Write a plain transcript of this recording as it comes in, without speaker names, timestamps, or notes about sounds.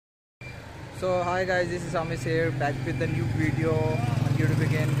So hi guys, this is Amis here, back with a new video. I'm here to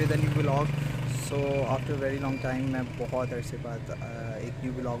begin with a new vlog. So after very long time मैं बहुत अरसे बाद एक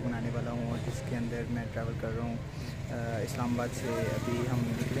new vlog बनाने वाला हूँ, जिसके अंदर मैं ट्रैवल कर रहा हूँ इस्लामाबाद से। अभी हम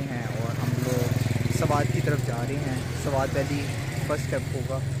निकले हैं और हम लोग स्वात की तरफ जा रहे हैं। स्वात वैली फर्स्ट स्टेप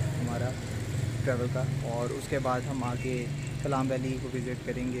होगा हमारा ट्रैवल का, और उसके बाद हम आगे कलाम वैली को विज़िट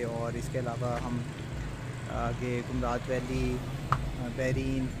करेंगे, और इसके अलावा हम आगे गुमरात वैली,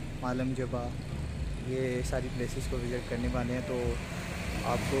 बैरीन, मालम जबा, ये सारी प्लेसेस को विज़िट करने वाले हैं। तो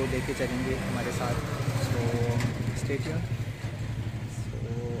आपको लेके चलेंगे हमारे साथ। So stay tune. सो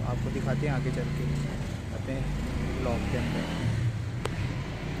आपको दिखाते हैं आगे चल के अपने ब्लॉग के अंदर।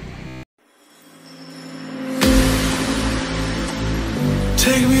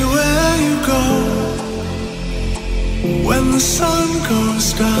 Take me where you go when the sun goes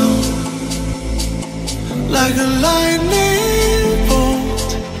down, like a lightning bolt.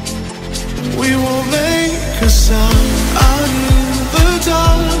 We won't make a sound out in the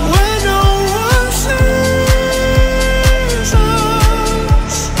dark where no one sees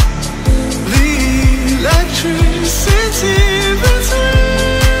us. The electricity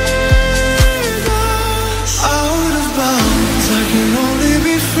between us. Out of bounds, I can only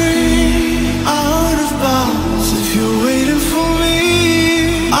be free. Out of bounds, if you're waiting for me.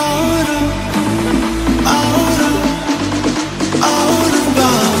 Out of bounds.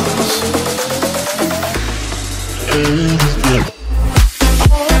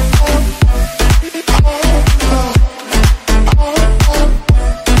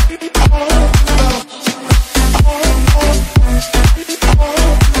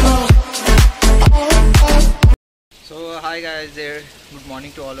 So hi guys there, good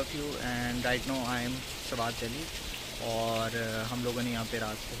morning to all of you, and right now I am Swat Delhi, और हम लोगों ने यहाँ पे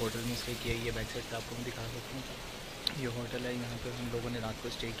रात को hotel में stay किया। ये बैक साइड पे आपको मैं दिखा सकता हूँ, ये होटल है। यहाँ पे हम लोगों ने रात को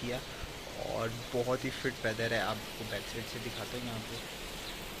स्टे किया और बहुत ही फिट वेदर है। आपको बैक साइड से दिखाता हूँ। यहाँ पे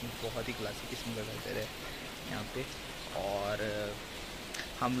बहुत ही क्लासिक किस्म का वेदर है यहाँ पे, और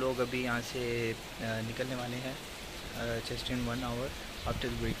हम लोग अभी यहाँ से निकलने वाले हैं just in 1 hour after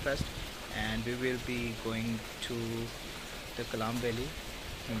breakfast, and we will be going to the Kalam Valley,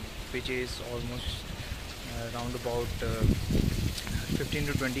 which is almost around about 15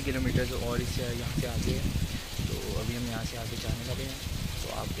 to 20 kilometers, और इससे यहाँ से आगे है। तो अभी हम यहाँ से आगे जाने वाले हैं। तो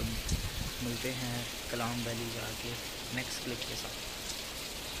आपको मिलते हैं कलाम वैली जाके नेक्स्ट क्लिप के साथ।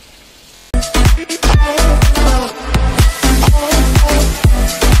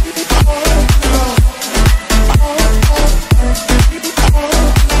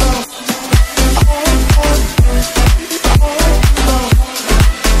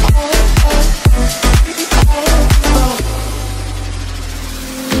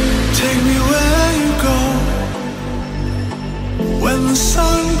 Take me where you go when the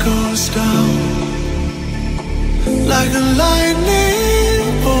sun goes down, like a lightning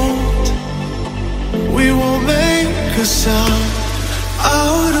bolt. We won't make a sound.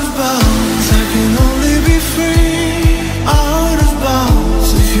 Out of bounds, I can only be free. Out of bounds,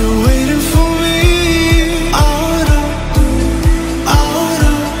 if you're waiting for me. Out of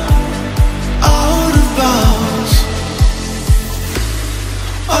bounds.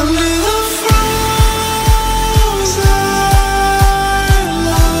 Under the frozen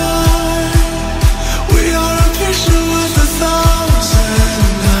light, we are a picture with 1,000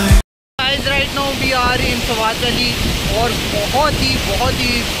 nights. Guys, right now we are in Swat Valley, और बहुत ही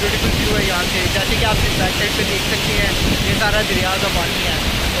beautiful view है यहाँ से। जैसे कि आप इस back side पे देख सकते हैं, ये सारा दरिया का पानी है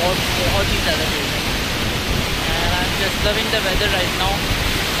और बहुत ही ज़्यादा तेज है। And I am just loving the weather right now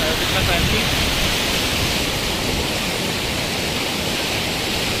with my family.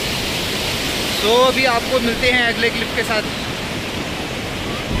 तो अभी आपको मिलते हैं अगले क्लिप के साथ।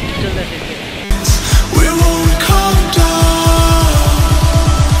 जल्दी देखिए। We won't come down.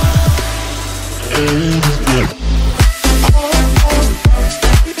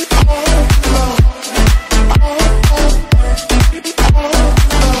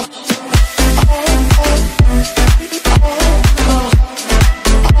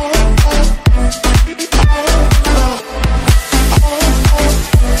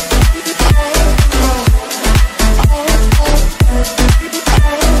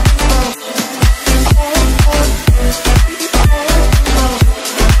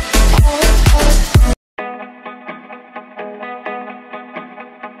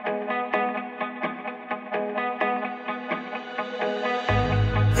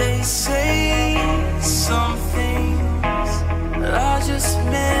 They say some things that are just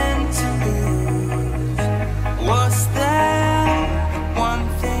meant to lose. What's that one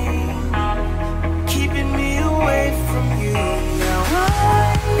thing keeping me away from you? Now I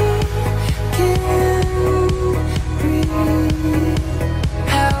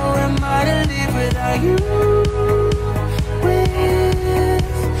you